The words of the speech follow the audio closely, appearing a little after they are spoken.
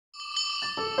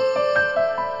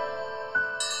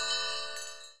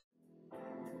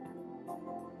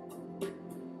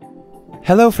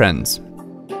Hello friends!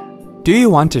 Do you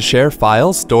want to share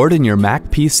files stored in your Mac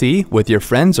PC with your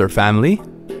friends or family?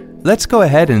 Let's go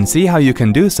ahead and see how you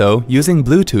can do so using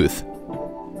Bluetooth.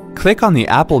 Click on the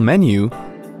Apple menu,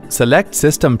 select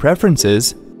System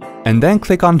Preferences, and then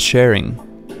click on Sharing.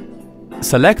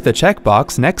 Select the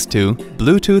checkbox next to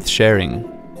Bluetooth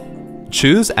Sharing.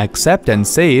 Choose Accept and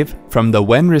Save from the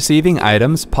When Receiving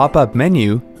Items pop-up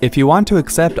menu if you want to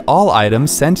accept all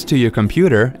items sent to your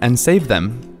computer and save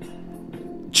them.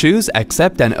 Choose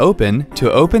Accept and Open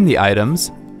to open the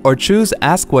items, or choose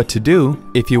Ask What to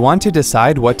Do if you want to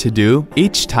decide what to do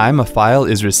each time a file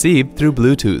is received through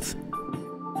Bluetooth.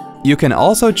 You can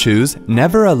also choose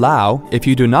Never Allow if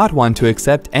you do not want to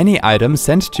accept any items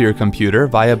sent to your computer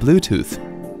via Bluetooth.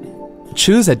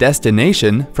 Choose a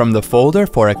destination from the Folder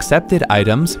for Accepted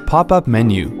Items pop-up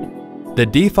menu. The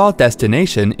default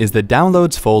destination is the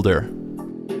Downloads folder.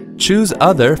 Choose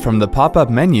Other from the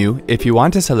pop-up menu if you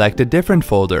want to select a different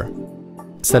folder.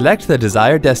 Select the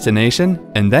desired destination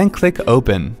and then click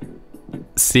Open.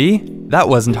 See? That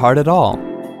wasn't hard at all.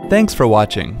 Thanks for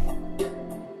watching.